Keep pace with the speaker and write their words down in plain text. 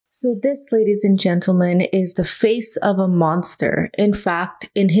So this, ladies and gentlemen, is the face of a monster. In fact,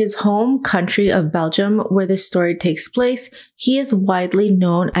 in his home country of Belgium, where this story takes place, he is widely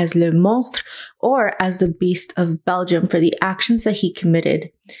known as Le Monstre, or as the Beast of Belgium, for the actions that he committed.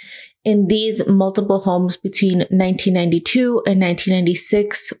 In these multiple homes between 1992 and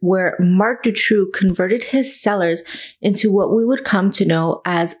 1996, where Marc Dutroux converted his cellars into what we would come to know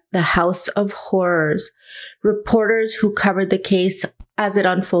as the House of Horrors. Reporters who covered the case as it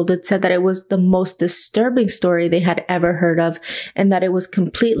unfolded said that it was the most disturbing story they had ever heard of, and that it was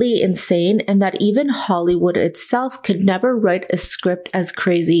completely insane, and that even Hollywood itself could never write a script as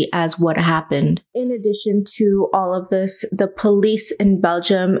crazy as what happened. In addition to all of this, the police in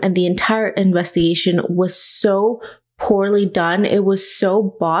Belgium and the entire investigation was so poorly done, it was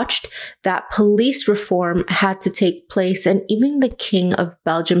so botched, that police reform had to take place, and even the King of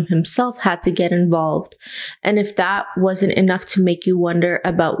Belgium himself had to get involved. And if that wasn't enough to make you wonder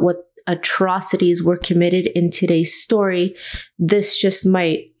about what atrocities were committed in today's story, this just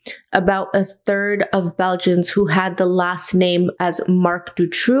might. About a third of Belgians who had the last name as Marc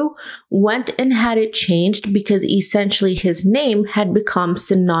Dutroux went and had it changed because essentially his name had become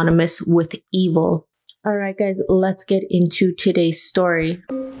synonymous with evil. All right, guys, let's get into today's story.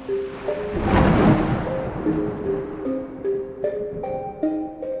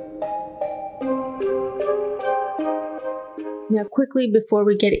 Now, quickly before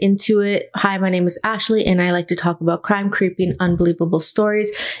we get into it, hi, my name is Ashley, and I like to talk about crime, creepy, and unbelievable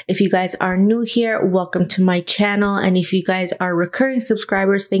stories. If you guys are new here, welcome to my channel. And if you guys are recurring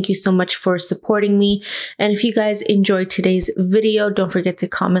subscribers, thank you so much for supporting me. And if you guys enjoyed today's video, don't forget to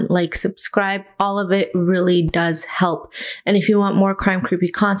comment, like, subscribe. All of it really does help. And if you want more crime, creepy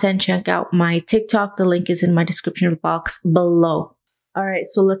content, check out my TikTok. The link is in my description box below. All right,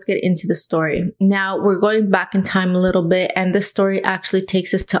 so let's get into the story. Now, we're going back in time a little bit, and this story actually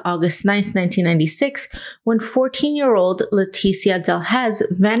takes us to August 9th, 1996, when 14-year-old Laetitia Delhaize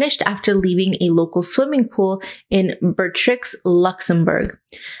vanished after leaving a local swimming pool in Bertrix, Luxembourg.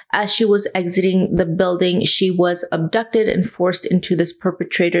 As she was exiting the building, she was abducted and forced into this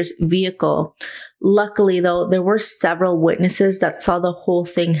perpetrator's vehicle. Luckily, though, there were several witnesses that saw the whole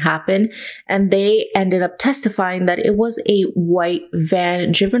thing happen, and they ended up testifying that it was a white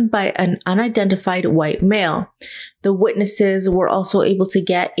van driven by an unidentified white male. The witnesses were also able to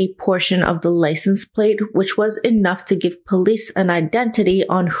get a portion of the license plate, which was enough to give police an identity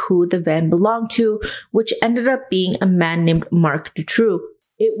on who the van belonged to, which ended up being a man named Marc Dutroux.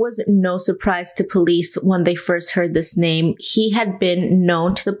 It was no surprise to police when they first heard this name. He had been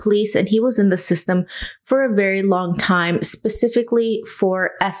known to the police, and he was in the system for a very long time, specifically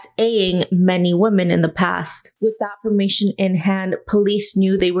for SAing many women in the past. With that information in hand, police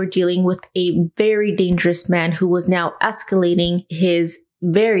knew they were dealing with a very dangerous man who was now escalating his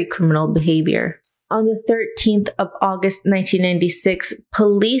very criminal behavior. On the 13th of August 1996,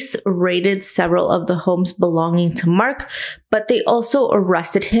 police raided several of the homes belonging to Marc, but they also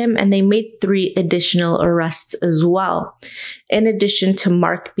arrested him, and they made 3 additional arrests as well. In addition to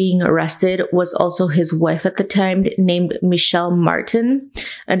Marc being arrested was also his wife at the time named Michelle Martin,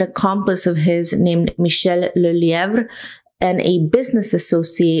 an accomplice of his named Michel Lelièvre, and a business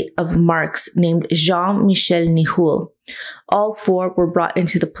associate of Marc's named Jean-Michel Nihoul. All 4 were brought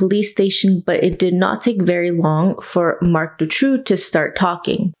into the police station, but it did not take very long for Marc Dutroux to start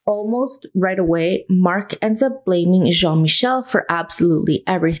talking. Almost right away, Marc ends up blaming Jean-Michel for absolutely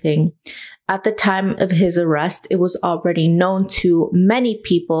everything. At the time of his arrest, it was already known to many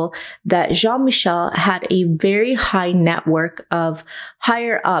people that Jean-Michel had a very high network of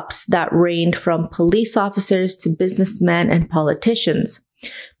higher-ups that ranged from police officers to businessmen and politicians.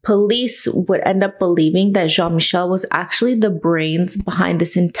 Police would end up believing that Jean-Michel was actually the brains behind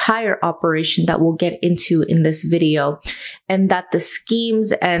this entire operation that we'll get into in this video, and that the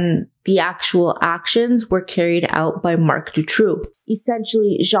schemes and the actual actions were carried out by Marc Dutroux.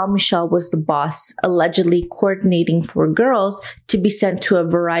 Essentially, Jean-Michel was the boss, allegedly coordinating for girls to be sent to a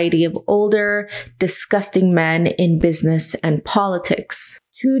variety of older, disgusting men in business and politics.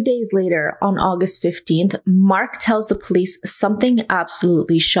 2 days later, on August 15th, Marc tells the police something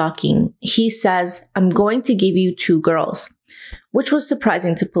absolutely shocking. He says, "I'm going to give you 2 girls," which was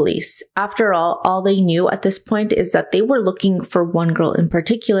surprising to police. After all they knew at this point is that they were looking for one girl in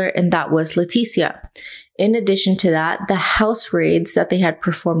particular, and that was Laetitia. In addition to that, the house raids that they had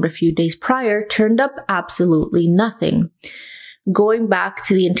performed a few days prior turned up absolutely nothing. Going back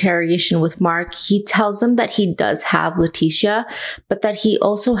to the interrogation with Marc, he tells them that he does have Laetitia, but that he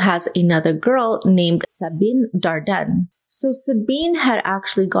also has another girl named Sabine Dardenne. So Sabine had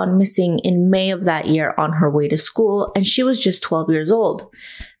actually gone missing in May of that year on her way to school, and she was just 12 years old.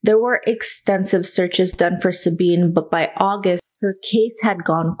 There were extensive searches done for Sabine, but by August, her case had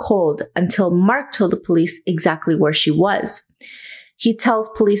gone cold until Marc told the police exactly where she was. He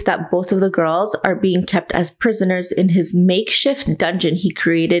tells police that both of the girls are being kept as prisoners in his makeshift dungeon he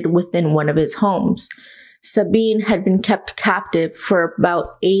created within one of his homes. Sabine had been kept captive for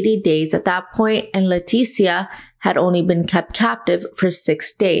about 80 days at that point, and Leticia had only been kept captive for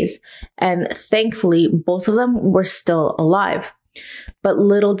 6 days, and thankfully both of them were still alive. But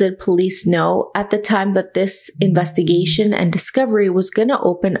little did police know at the time that this investigation and discovery was going to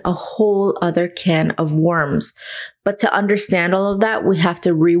open a whole other can of worms. But to understand all of that, we have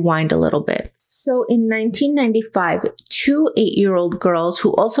to rewind a little bit. So in 1995, two 8-year-old girls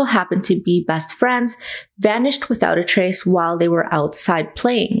who also happened to be best friends vanished without a trace while they were outside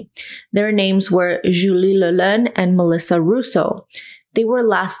playing. Their names were Julie Leleune and Melissa Russo. They were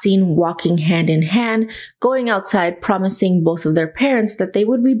last seen walking hand in hand, going outside, promising both of their parents that they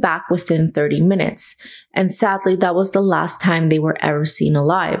would be back within 30 minutes. And sadly, that was the last time they were ever seen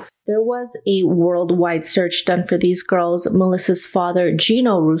alive. There was a worldwide search done for these girls. Melissa's father,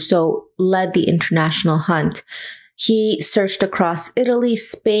 Gino Russo, led the international hunt. He searched across Italy,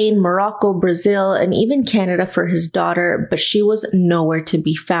 Spain, Morocco, Brazil, and even Canada for his daughter, but she was nowhere to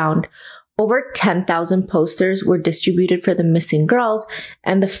be found. Over 10,000 posters were distributed for the missing girls,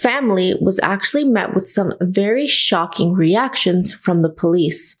 and the family was actually met with some very shocking reactions from the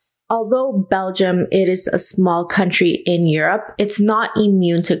police. Although Belgium, it is a small country in Europe, it's not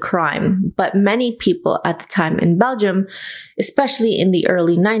immune to crime, but many people at the time in Belgium, especially in the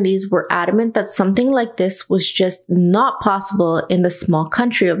early 90s, were adamant that something like this was just not possible in the small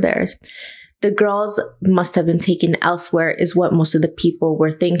country of theirs. The girls must have been taken elsewhere is what most of the people were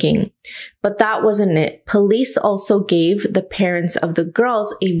thinking. But that wasn't it. Police also gave the parents of the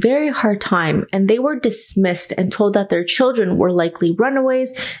girls a very hard time, and they were dismissed and told that their children were likely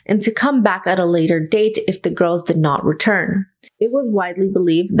runaways and to come back at a later date if the girls did not return. It was widely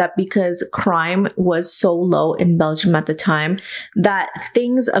believed that because crime was so low in Belgium at the time, that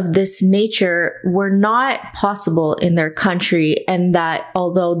things of this nature were not possible in their country, and that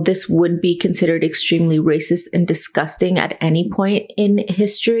although this would be considered extremely racist and disgusting at any point in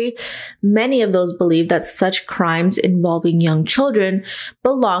history, many of those believed that such crimes involving young children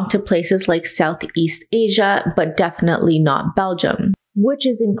belonged to places like Southeast Asia, but definitely not Belgium. Which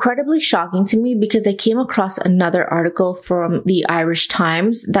is incredibly shocking to me because I came across another article from the Irish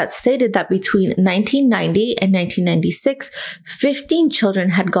Times that stated that between 1990 and 1996, 15 children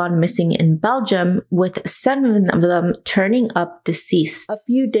had gone missing in Belgium, with 7 of them turning up deceased. A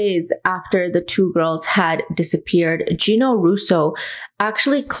few days after the 2 girls had disappeared, Gino Russo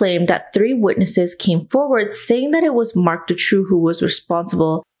actually claimed that 3 witnesses came forward saying that it was Marc Dutroux who was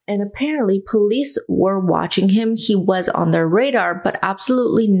responsible. And apparently police were watching him. He was on their radar, but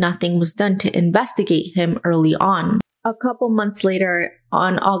absolutely nothing was done to investigate him early on. A couple months later,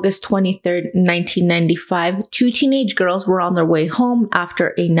 on August 23rd, 1995, 2 teenage girls were on their way home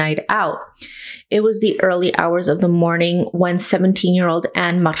after a night out. It was the early hours of the morning when 17-year-old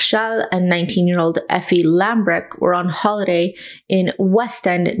Anne Marchal and 19-year-old Effie Lambrecht were on holiday in West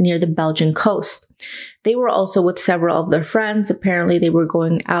End near the Belgian coast. They were also with several of their friends. Apparently, they were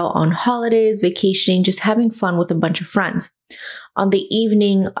going out on holidays, vacationing, just having fun with a bunch of friends. On the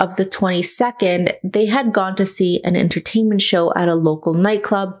evening of the 22nd, they had gone to see an entertainment show at a local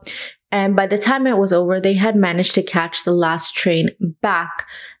nightclub, and by the time it was over, they had managed to catch the last train back.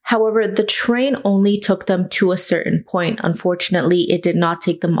 However, the train only took them to a certain point. Unfortunately, it did not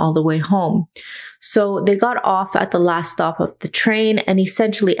take them all the way home. So they got off at the last stop of the train, and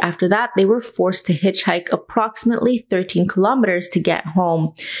essentially after that, they were forced to hitchhike approximately 13 kilometers to get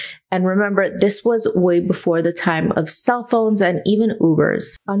home. And remember, this was way before the time of cell phones and even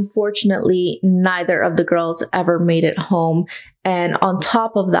Ubers. Unfortunately, neither of the girls ever made it home. And on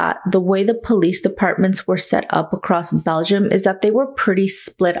top of that, the way the police departments were set up across Belgium is that they were pretty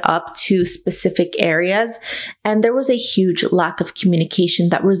split up to specific areas. And there was a huge lack of communication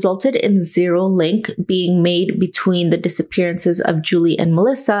that resulted in zero link being made between the disappearances of Julie and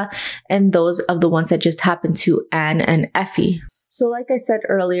Melissa and those of the ones that just happened to Anne and Effie. So like I said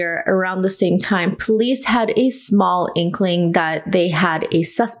earlier, around the same time, police had a small inkling that they had a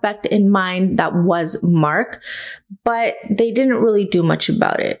suspect in mind that was Marc, but they didn't really do much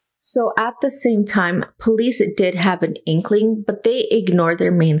about it. So at the same time, police did have an inkling, but they ignored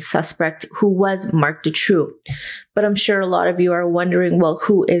their main suspect, who was Marc Dutroux. But I'm sure a lot of you are wondering, well,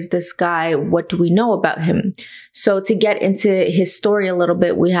 who is this guy? What do we know about him? So to get into his story a little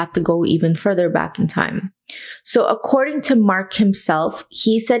bit, we have to go even further back in time. So according to Marc himself,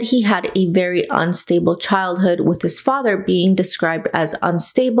 he said he had a very unstable childhood, with his father being described as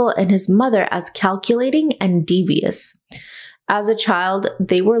unstable and his mother as calculating and devious. As a child,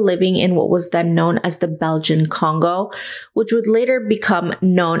 they were living in what was then known as the Belgian Congo, which would later become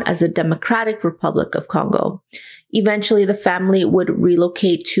known as the Democratic Republic of Congo. Eventually, the family would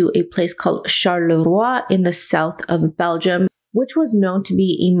relocate to a place called Charleroi in the south of Belgium, which was known to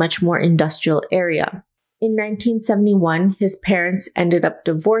be a much more industrial area. In 1971, his parents ended up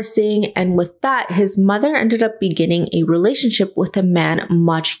divorcing, and with that, his mother ended up beginning a relationship with a man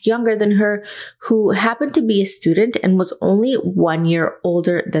much younger than her, who happened to be a student and was only 1 year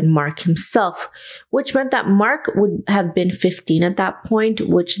older than Marc himself, which meant that Marc would have been 15 at that point,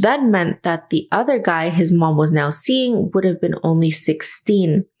 which then meant that the other guy his mom was now seeing would have been only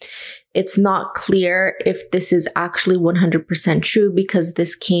 16. It's not clear if this is actually 100% true because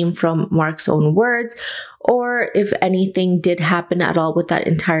this came from Marc's own words, or if anything did happen at all with that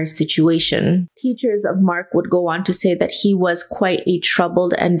entire situation. Teachers of Marc would go on to say that he was quite a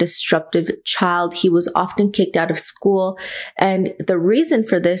troubled and disruptive child. He was often kicked out of school, and the reason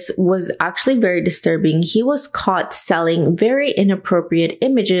for this was actually very disturbing. He was caught selling very inappropriate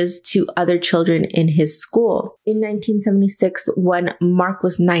images to other children in his school. In 1976, when Marc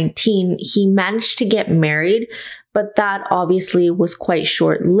was 19, he managed to get married, but that obviously was quite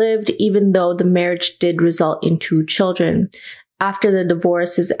short-lived, even though the marriage did result in 2 children. After the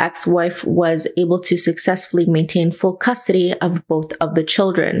divorce, his ex-wife was able to successfully maintain full custody of both of the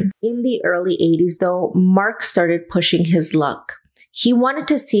children. In the early 80s, though, Marc started pushing his luck. He wanted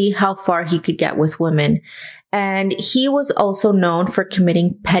to see how far he could get with women. And he was also known for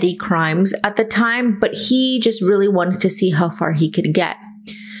committing petty crimes at the time, but he just really wanted to see how far he could get.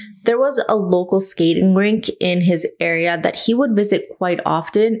 There was a local skating rink in his area that he would visit quite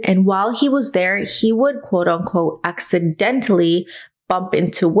often, and while he was there, he would quote-unquote accidentally bump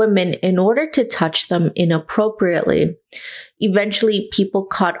into women in order to touch them inappropriately. Eventually, people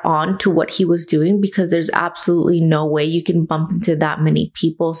caught on to what he was doing because there's absolutely no way you can bump into that many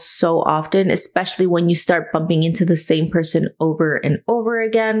people so often, especially when you start bumping into the same person over and over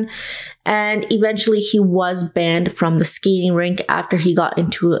again. And eventually, he was banned from the skating rink after he got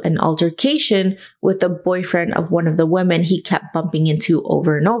into an altercation with the boyfriend of one of the women he kept bumping into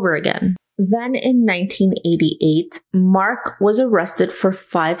over and over again. Then in 1988, Marc was arrested for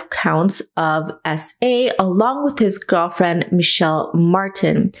 5 counts of SA along with his girlfriend Michelle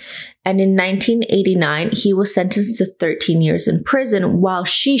Martin. And in 1989, he was sentenced to 13 years in prison, while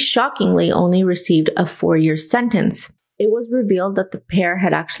she shockingly only received a 4-year sentence. It was revealed that the pair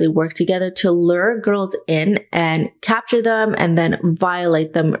had actually worked together to lure girls in and capture them and then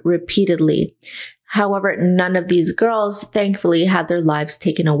violate them repeatedly. However, none of these girls, thankfully, had their lives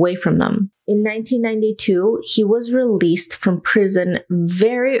taken away from them. In 1992, he was released from prison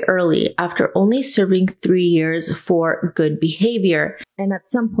very early after only serving 3 years for good behavior. And at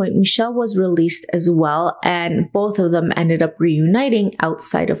some point, Michelle was released as well, and both of them ended up reuniting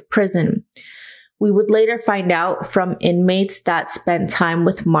outside of prison. We would later find out from inmates that spent time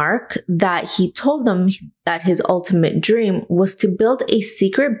with Marc that he told them that his ultimate dream was to build a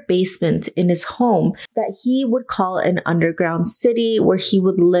secret basement in his home that he would call an underground city where he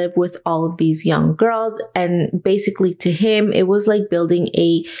would live with all of these young girls. And basically to him, it was like building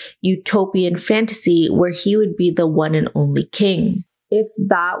a utopian fantasy where he would be the one and only king. If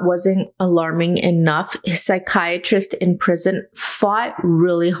that wasn't alarming enough, his psychiatrist in prison fought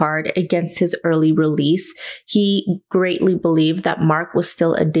really hard against his early release. He greatly believed that Marc was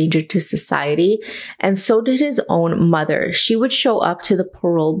still a danger to society, and so did his own mother. She would show up to the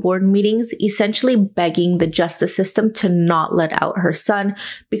parole board meetings, essentially begging the justice system to not let out her son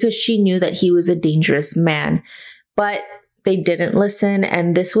because she knew that he was a dangerous man. But they didn't listen,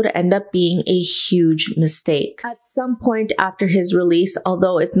 and this would end up being a huge mistake. At some point after his release,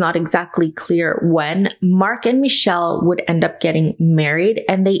 although it's not exactly clear when, Marc and Michelle would end up getting married,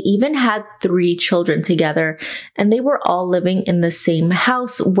 and they even had 3 children together, and they were all living in the same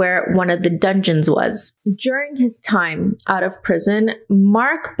house where one of the dungeons was. During his time out of prison,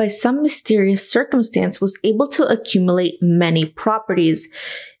 Marc, by some mysterious circumstance, was able to accumulate many properties.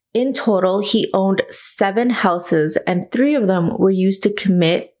 In total, he owned 7 houses, and 3 of them were used to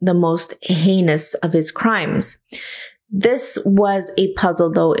commit the most heinous of his crimes. This was a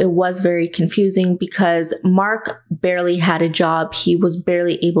puzzle though. It was very confusing because Marc barely had a job. He was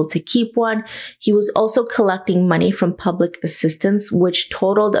barely able to keep one. He was also collecting money from public assistance, which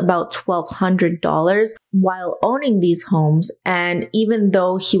totaled about $1,200 while owning these homes. And even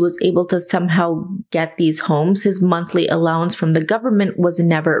though he was able to somehow get these homes, his monthly allowance from the government was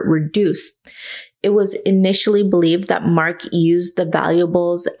never reduced. It was initially believed that Marc used the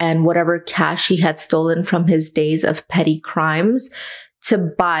valuables and whatever cash he had stolen from his days of petty crimes to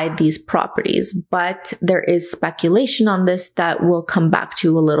buy these properties, but there is speculation on this that we'll come back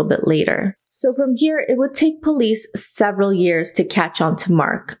to a little bit later. So from here, it would take police several years to catch on to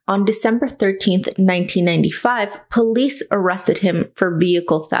Marc. On December 13th, 1995, police arrested him for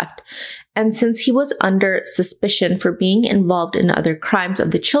vehicle theft. And since he was under suspicion for being involved in other crimes of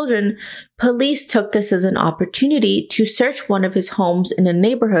the children, police took this as an opportunity to search one of his homes in a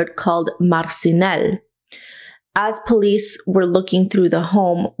neighborhood called Marcinelle. As police were looking through the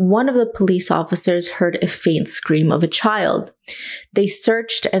home, one of the police officers heard a faint scream of a child. They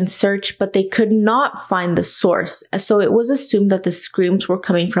searched and searched, but they could not find the source. So it was assumed that the screams were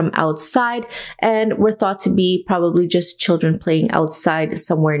coming from outside and were thought to be probably just children playing outside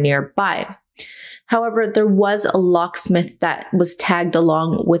somewhere nearby. However, there was a locksmith that was tagged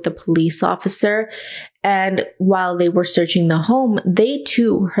along with a police officer, and while they were searching the home, they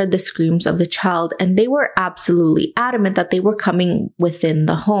too heard the screams of the child, and they were absolutely adamant that they were coming within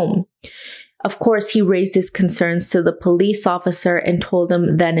the home. Of course, he raised his concerns to the police officer and told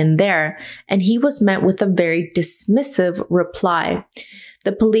him then and there, and he was met with a very dismissive reply.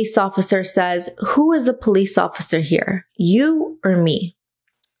 The police officer says, "Who is the police officer here? You or me?"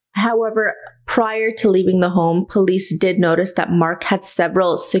 However, prior to leaving the home, police did notice that Marc had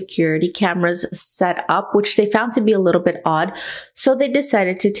several security cameras set up, which they found to be a little bit odd, so they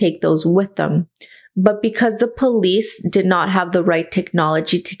decided to take those with them. But because the police did not have the right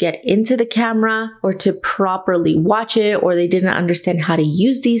technology to get into the camera or to properly watch it, or they didn't understand how to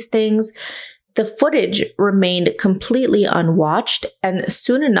use these things, the footage remained completely unwatched, and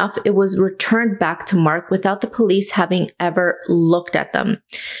soon enough, it was returned back to Marc without the police having ever looked at them.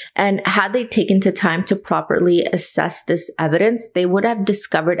 And had they taken the time to properly assess this evidence, they would have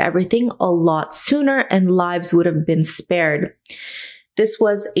discovered everything a lot sooner and lives would have been spared. This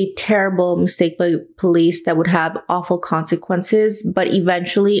was a terrible mistake by police that would have awful consequences, but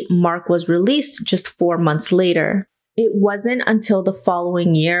eventually Marc was released just 4 months later. It wasn't until the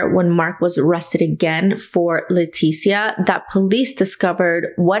following year, when Marc was arrested again for Leticia, that police discovered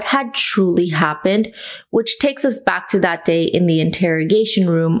what had truly happened, which takes us back to that day in the interrogation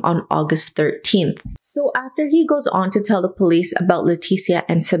room on August 13th. So after he goes on to tell the police about Leticia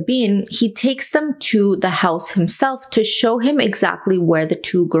and Sabine, he takes them to the house himself to show him exactly where the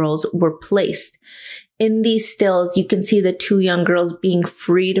two girls were placed. In these stills, you can see the two young girls being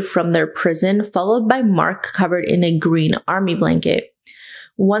freed from their prison, followed by Marc covered in a green army blanket.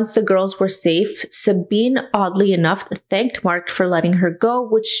 Once the girls were safe, Sabine, oddly enough, thanked Marc for letting her go,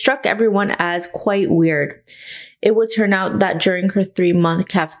 which struck everyone as quite weird. It would turn out that during her 3-month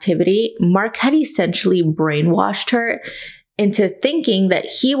captivity, Marc had essentially brainwashed her into thinking that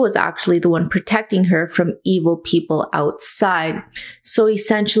he was actually the one protecting her from evil people outside. So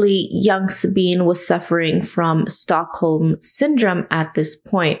essentially, young Sabine was suffering from Stockholm Syndrome at this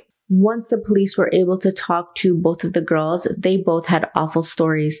point. Once the police were able to talk to both of the girls, they both had awful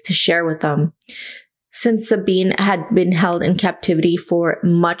stories to share with them. Since Sabine had been held in captivity for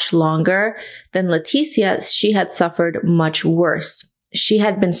much longer than Leticia, she had suffered much worse. She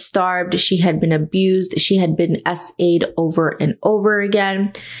had been starved, she had been abused, she had been SA'd over and over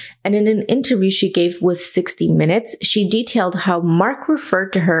again. And in an interview she gave with 60 Minutes, she detailed how Marc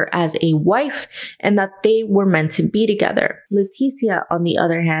referred to her as a wife and that they were meant to be together. Leticia, on the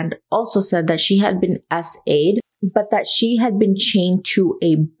other hand, also said that she had been SA'd, but that she had been chained to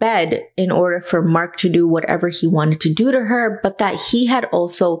a bed in order for Marc to do whatever he wanted to do to her, but that he had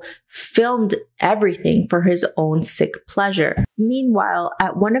also filmed everything for his own sick pleasure. Meanwhile,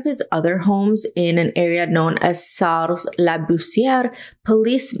 at one of his other homes in an area known as Sars-la-Bussière,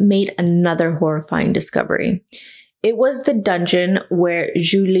 police made another horrifying discovery. It was the dungeon where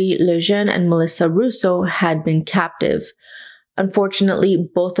Julie Lejeune and Melissa Russo had been captive. Unfortunately,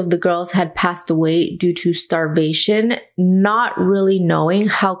 both of the girls had passed away due to starvation, not really knowing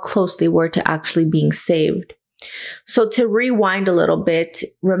how close they were to actually being saved. So to rewind a little bit,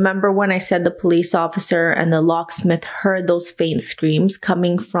 remember when I said the police officer and the locksmith heard those faint screams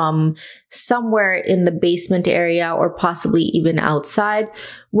coming from somewhere in the basement area or possibly even outside?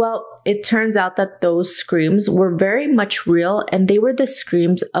 Well, Well, it turns out that those screams were very much real, and they were the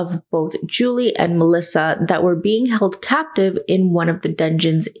screams of both Julie and Melissa that were being held captive in one of the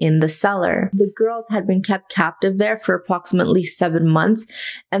dungeons in the cellar. The girls had been kept captive there for approximately 7 months,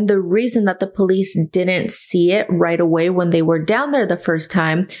 and the reason that the police didn't see it right away when they were down there the first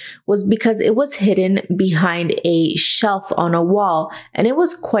time was because it was hidden behind a shelf on a wall, and it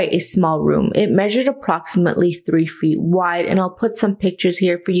was quite a small room. It measured approximately 3 feet wide, and I'll put some pictures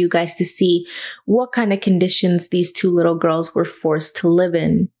here for you guys to see what kind of conditions these two little girls were forced to live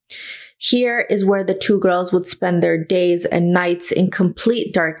in. Here is where the two girls would spend their days and nights in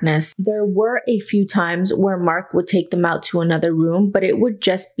complete darkness. There were a few times where Marc would take them out to another room, but it would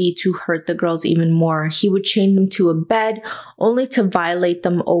just be to hurt the girls even more. He would chain them to a bed only to violate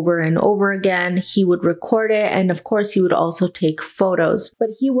them over and over again. He would record it, and of course he would also take photos. But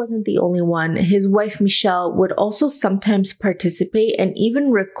he wasn't the only one. His wife Michelle would also sometimes participate and even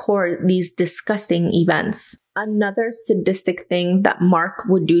record these disgusting events. Another sadistic thing that Marc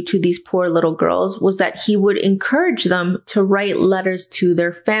would do to these poor little girls was that he would encourage them to write letters to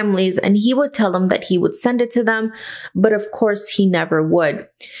their families, and he would tell them that he would send it to them, but of course he never would.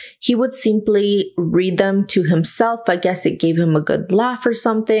 He would simply read them to himself. I guess it gave him a good laugh or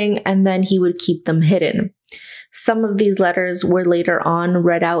something, and then he would keep them hidden. Some of these letters were later on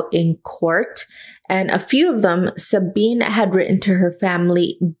read out in court, and a few of them Sabine had written to her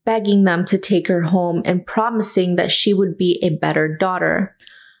family, begging them to take her home and promising that she would be a better daughter.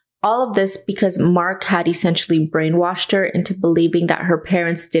 All of this because Marc had essentially brainwashed her into believing that her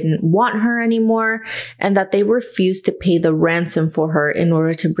parents didn't want her anymore and that they refused to pay the ransom for her in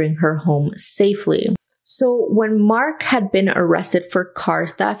order to bring her home safely. So when Marc had been arrested for car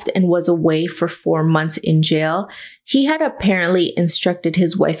theft and was away for 4 months in jail, he had apparently instructed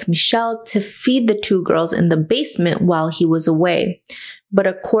his wife Michelle to feed the two girls in the basement while he was away. But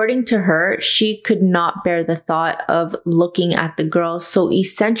according to her, she could not bear the thought of looking at the girls, so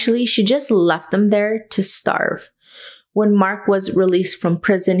essentially she just left them there to starve. When Marc was released from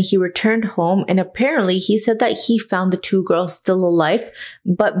prison, he returned home, and apparently he said that he found the two girls still alive,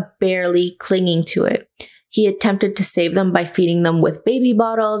 but barely clinging to it. He attempted to save them by feeding them with baby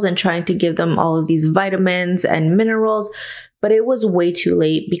bottles and trying to give them all of these vitamins and minerals, but it was way too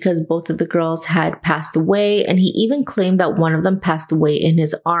late because both of the girls had passed away, and he even claimed that one of them passed away in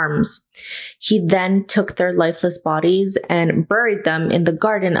his arms. He then took their lifeless bodies and buried them in the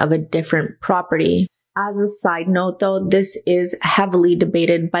garden of a different property. As a side note though, this is heavily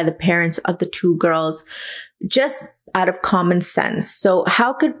debated by the parents of the two girls, just out of common sense. So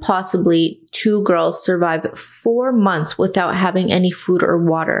how could possibly two girls survive 4 months without having any food or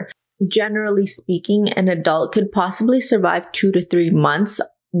water? Generally speaking, an adult could possibly survive 2 to 3 months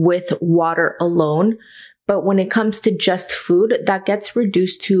with water alone. But when it comes to just food, that gets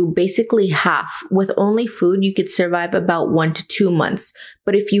reduced to basically half. With only food, you could survive about 1 to 2 months.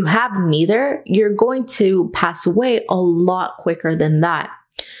 But if you have neither, you're going to pass away a lot quicker than that.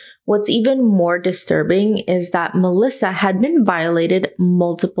 What's even more disturbing is that Melissa had been violated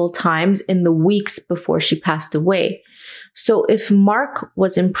multiple times in the weeks before she passed away. So if Marc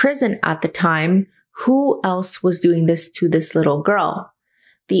was in prison at the time, who else was doing this to this little girl?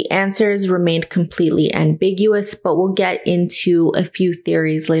 The answers remained completely ambiguous, but we'll get into a few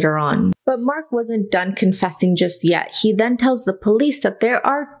theories later on. But Marc wasn't done confessing just yet. He then tells the police that there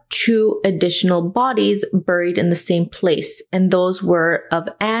are 2 additional bodies buried in the same place, and those were of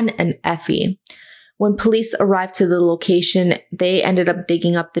Anne and Effie. When police arrived to the location, they ended up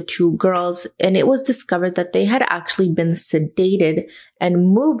digging up the 2 girls, and it was discovered that they had actually been sedated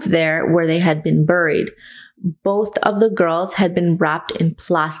and moved there where they had been buried. Both of the girls had been wrapped in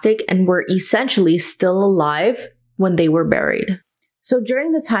plastic and were essentially still alive when they were buried. So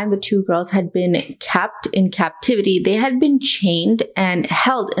during the time the 2 girls had been kept in captivity, they had been chained and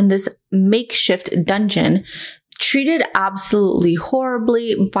held in this makeshift dungeon, treated absolutely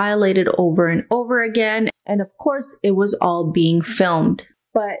horribly, violated over and over again, and of course it was all being filmed.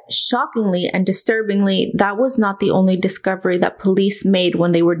 But shockingly and disturbingly, that was not the only discovery that police made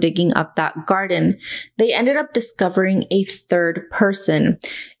when they were digging up that garden. They ended up discovering a 3rd person.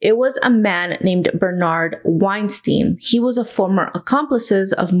 It was a man named Bernard Weinstein. He was a former accomplice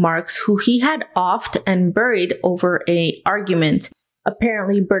of Marc's who he had offed and buried over an argument.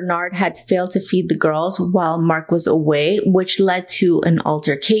 Apparently, Bernard had failed to feed the girls while Marc was away, which led to an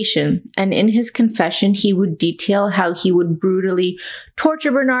altercation. And in his confession, he would detail how he would brutally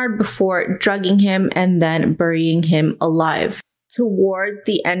torture Bernard before drugging him and then burying him alive. Towards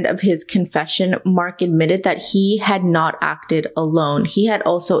the end of his confession, Marc admitted that he had not acted alone. He had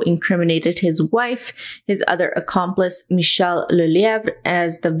also incriminated his wife, his other accomplice, Michel Lelièvre,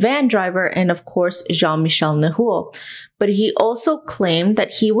 as the van driver, and of course, Jean-Michel Nehoul. But he also claimed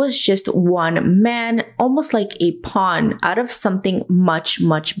that he was just one man, almost like a pawn, out of something much,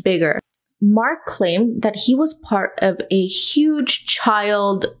 much bigger. Marc claimed that he was part of a huge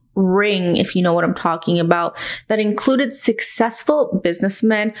child ring, if you know what I'm talking about, that included successful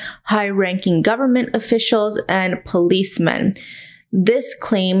businessmen, high-ranking government officials, and policemen. This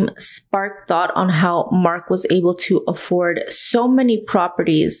claim sparked thought on how Marc was able to afford so many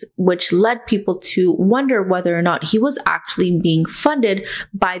properties, which led people to wonder whether or not he was actually being funded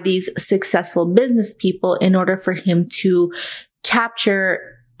by these successful business people in order for him to capture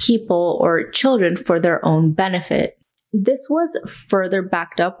people or children for their own benefit. This was further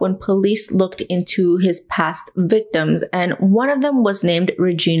backed up when police looked into his past victims, and one of them was named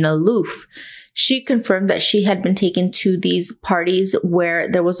Regina Louf. She confirmed that she had been taken to these parties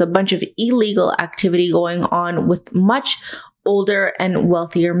where there was a bunch of illegal activity going on with much older and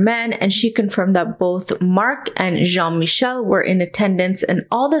wealthier men, and she confirmed that both Marc and Jean-Michel were in attendance, and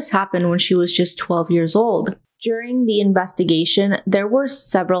all this happened when she was just 12 years old. During the investigation, there were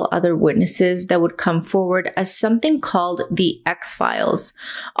several other witnesses that would come forward as something called the X-Files,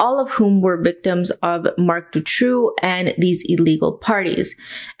 all of whom were victims of Marc Dutroux and these illegal parties.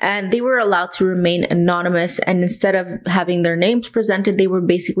 And they were allowed to remain anonymous, and instead of having their names presented, they were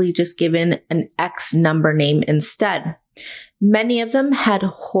basically just given an X number name instead. Many of them had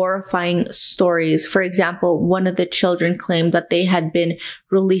horrifying stories. For example, one of the children claimed that they had been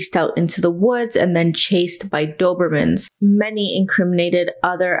released out into the woods and then chased by Dobermans. Many incriminated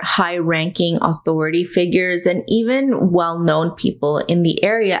other high-ranking authority figures and even well-known people in the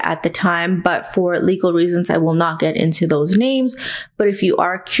area at the time, but for legal reasons, I will not get into those names. But if you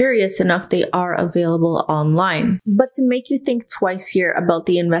are curious enough, they are available online. But to make you think twice here about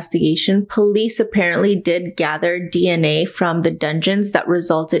the investigation, police apparently did gather DNA from the dungeons that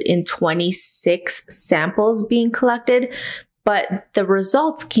resulted in 26 samples being collected, but the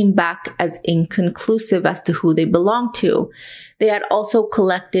results came back as inconclusive as to who they belonged to. They had also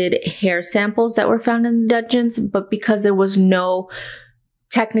collected hair samples that were found in the dungeons, but because there was no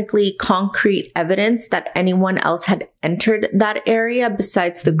technically concrete evidence that anyone else had entered that area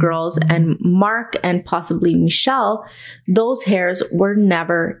besides the girls and Marc and possibly Michel, those hairs were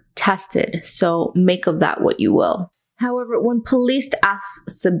never tested. So make of that what you will. However, when police asked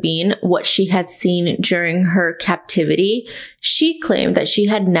Sabine what she had seen during her captivity, she claimed that she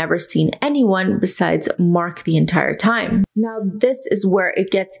had never seen anyone besides Marc the entire time. Now, this is where it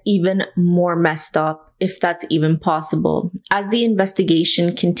gets even more messed up, if that's even possible. As the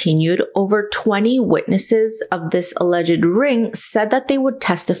investigation continued, over 20 witnesses of this alleged ring said that they would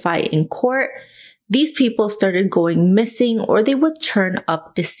testify in court. These people started going missing or they would turn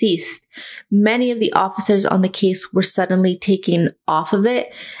up deceased. Many of the officers on the case were suddenly taken off of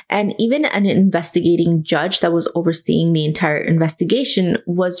it, and even an investigating judge that was overseeing the entire investigation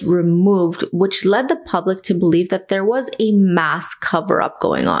was removed, which led the public to believe that there was a mass cover-up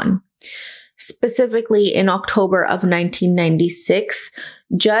going on. Specifically, in October of 1996,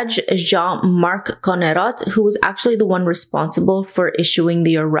 Judge Jean-Marc Connerot, who was actually the one responsible for issuing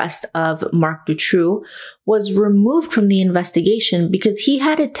the arrest of Marc Dutroux, was removed from the investigation because he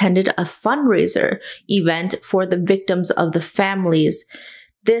had attended a fundraiser event for the victims of the families.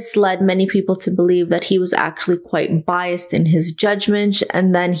 This led many people to believe that he was actually quite biased in his judgment,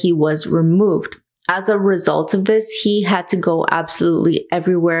 and then he was removed. As a result of this, he had to go absolutely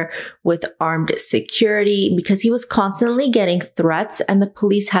everywhere with armed security because he was constantly getting threats, and the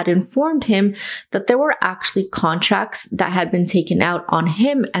police had informed him that there were actually contracts that had been taken out on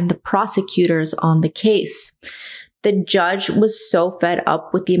him and the prosecutors on the case. The judge was so fed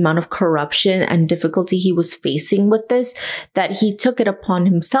up with the amount of corruption and difficulty he was facing with this that he took it upon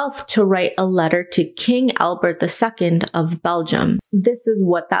himself to write a letter to King Albert II of Belgium. This is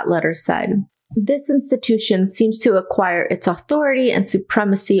what that letter said. This institution seems to acquire its authority and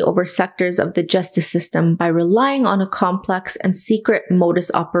supremacy over sectors of the justice system by relying on a complex and secret modus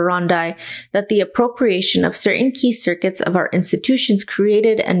operandi that the appropriation of certain key circuits of our institutions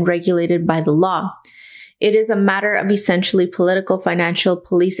created and regulated by the law. It is a matter of essentially political, financial,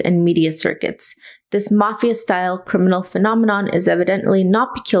 police, and media circuits. This mafia-style criminal phenomenon is evidently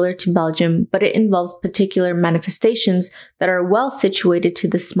not peculiar to Belgium, but it involves particular manifestations that are well situated to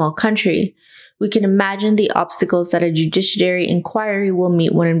this small country. We can imagine the obstacles that a judiciary inquiry will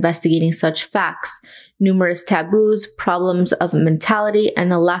meet when investigating such facts. Numerous taboos, problems of mentality,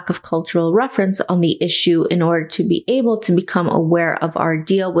 and a lack of cultural reference on the issue in order to be able to become aware of our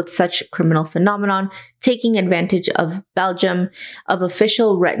deal with such criminal phenomenon, taking advantage of Belgium, of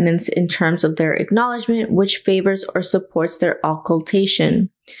official reticence in terms of their acknowledgement, which favors or supports their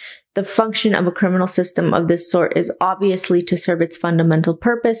occultation. The function of a criminal system of this sort is obviously to serve its fundamental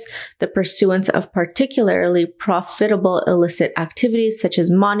purpose, the pursuance of particularly profitable illicit activities such as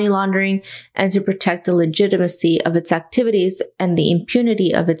money laundering, and to protect the legitimacy of its activities and the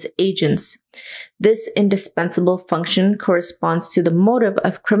impunity of its agents. This indispensable function corresponds to the motive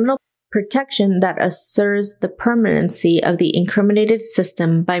of criminal protection that assures the permanency of the incriminated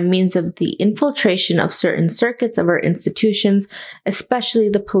system by means of the infiltration of certain circuits of our institutions, especially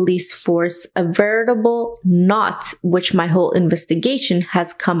the police force, a veritable knot which my whole investigation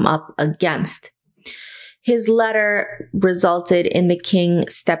has come up against. His letter resulted in the king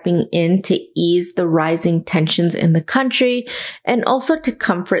stepping in to ease the rising tensions in the country and also to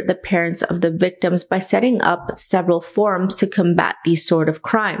comfort the parents of the victims by setting up several forums to combat these sort of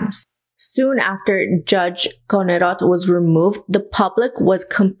crimes. Soon after Judge Conerot was removed, the public was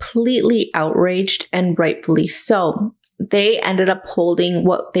completely outraged, and rightfully so. They ended up holding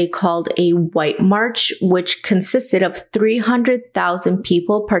what they called a white march, which consisted of 300,000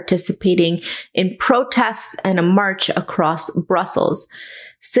 people participating in protests and a march across Brussels.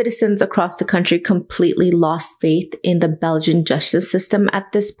 Citizens across the country completely lost faith in the Belgian justice system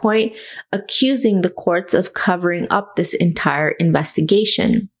at this point, accusing the courts of covering up this entire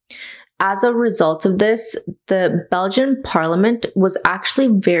investigation. As a result of this, the Belgian parliament was actually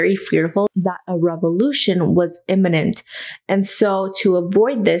very fearful that a revolution was imminent. And so to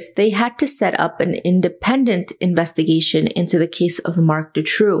avoid this, they had to set up an independent investigation into the case of Marc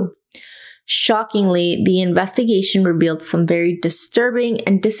Dutroux. Shockingly, the investigation revealed some very disturbing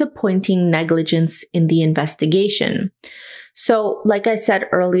and disappointing negligence in the investigation. So, like I said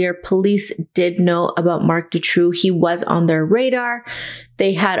earlier, police did know about Marc Dutroux. He was on their radar.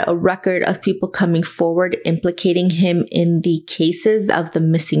 They had a record of people coming forward implicating him in the cases of the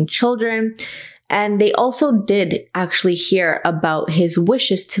missing children. And they also did actually hear about his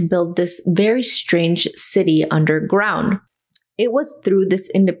wishes to build this very strange city underground. It was through this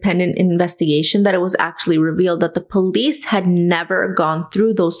independent investigation that it was actually revealed that the police had never gone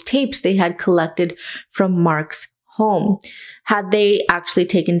through those tapes they had collected from Marc's home. Had they actually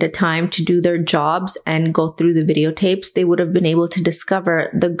taken the time to do their jobs and go through the videotapes, they would have been able to discover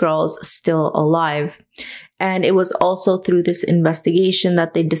the girls still alive. And it was also through this investigation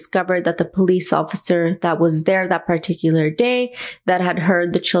that they discovered that the police officer that was there that particular day that had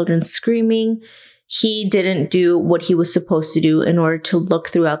heard the children screaming, he didn't do what he was supposed to do in order to look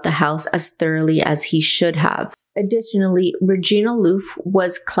throughout the house as thoroughly as he should have. Additionally, Regina Louf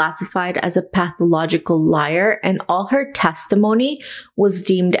was classified as a pathological liar, and all her testimony was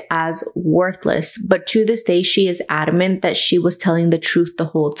deemed as worthless. But to this day, she is adamant that she was telling the truth the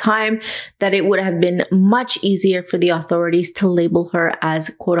whole time, that it would have been much easier for the authorities to label her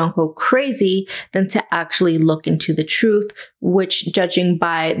as quote-unquote crazy than to actually look into the truth, which, judging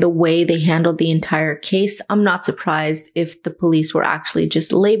by the way they handled the entire case, I'm not surprised if the police were actually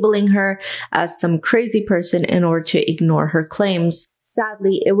just labeling her as some crazy person in order to ignore her claims.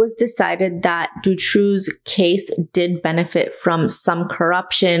 Sadly, it was decided that Dutroux's case did benefit from some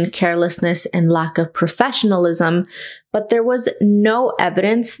corruption, carelessness, and lack of professionalism, but there was no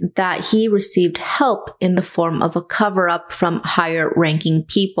evidence that he received help in the form of a cover-up from higher-ranking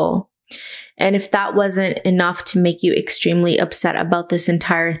people. And if that wasn't enough to make you extremely upset about this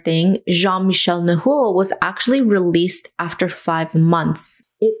entire thing, Jean-Michel Nehoul was actually released after 5 months.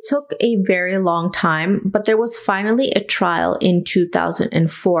 It took a very long time, but there was finally a trial in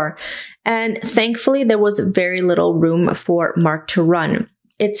 2004. And thankfully, there was very little room for Marc to run.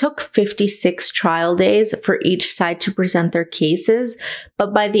 It took 56 trial days for each side to present their cases,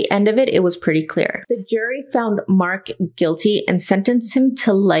 but by the end of it, it was pretty clear. The jury found Marc guilty and sentenced him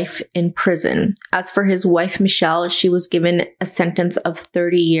to life in prison. As for his wife, Michelle, she was given a sentence of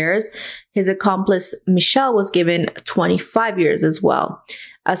 30 years. His accomplice, Michel, was given 25 years as well.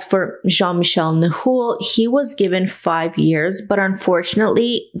 As for Jean-Michel Nehoul, he was given 5 years, but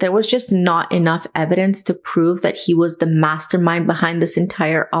unfortunately, there was just not enough evidence to prove that he was the mastermind behind this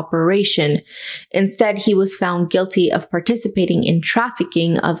entire operation. Instead, he was found guilty of participating in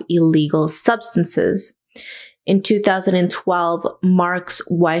trafficking of illegal substances. In 2012, Marc's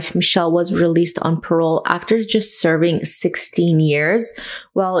wife, Michelle, was released on parole after just serving 16 years,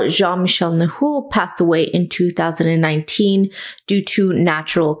 while Jean-Michel Nahul passed away in 2019 due to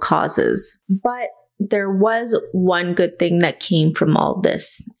natural causes. But there was one good thing that came from all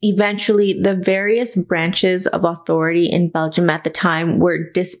this. Eventually, the various branches of authority in Belgium at the time were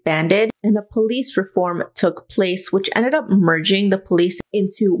disbanded, and a police reform took place, which ended up merging the police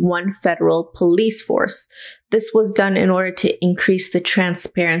into one federal police force. This was done in order to increase the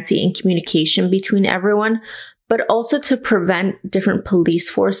transparency and communication between everyone, but also to prevent different police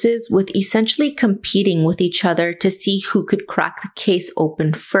forces with essentially competing with each other to see who could crack the case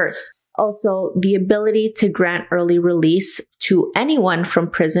open first. Also, the ability to grant early release to anyone from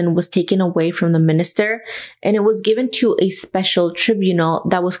prison was taken away from the minister, and it was given to a special tribunal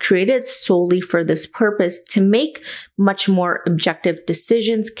that was created solely for this purpose to make much more objective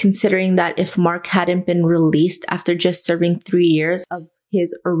decisions, considering that if Marc hadn't been released after just serving 3 years of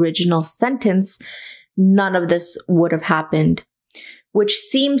his original sentence, none of this would have happened. Which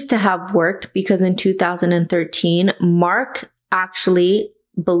seems to have worked, because in 2013, Marc actually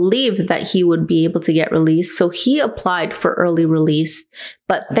believed that he would be able to get released, so he applied for early release,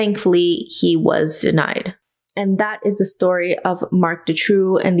 but thankfully he was denied. And that is the story of Marc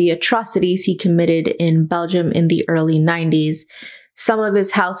Dutroux and the atrocities he committed in Belgium in the early 90s. Some of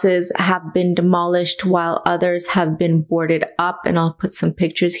his houses have been demolished while others have been boarded up, and I'll put some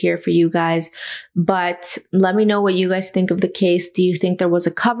pictures here for you guys. But let me know what you guys think of the case. Do you think there was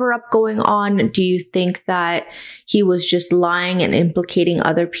a cover-up going on? Do you think that he was just lying and implicating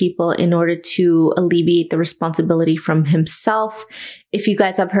other people in order to alleviate the responsibility from himself? If you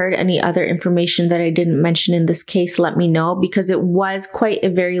guys have heard any other information that I didn't mention in this case, let me know, because it was quite a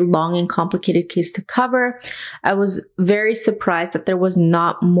very long and complicated case to cover. I was very surprised that there was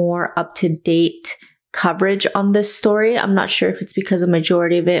not more up-to-date coverage on this story. I'm not sure if it's because a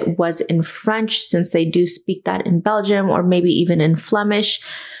majority of it was in French, since they do speak that in Belgium, or maybe even in Flemish.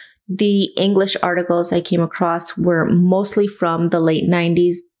 The English articles I came across were mostly from the late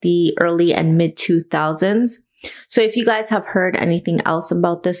 90s, the early and mid 2000s. So if you guys have heard anything else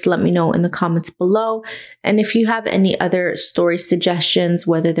about this, let me know in the comments below. And if you have any other story suggestions,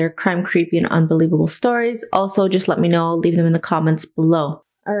 whether they're crime, creepy, and unbelievable stories, also just let me know. Leave them in the comments below.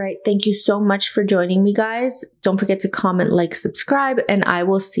 All right, thank you so much for joining me, guys. Don't forget to comment, like, subscribe, and I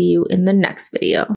will see you in the next video.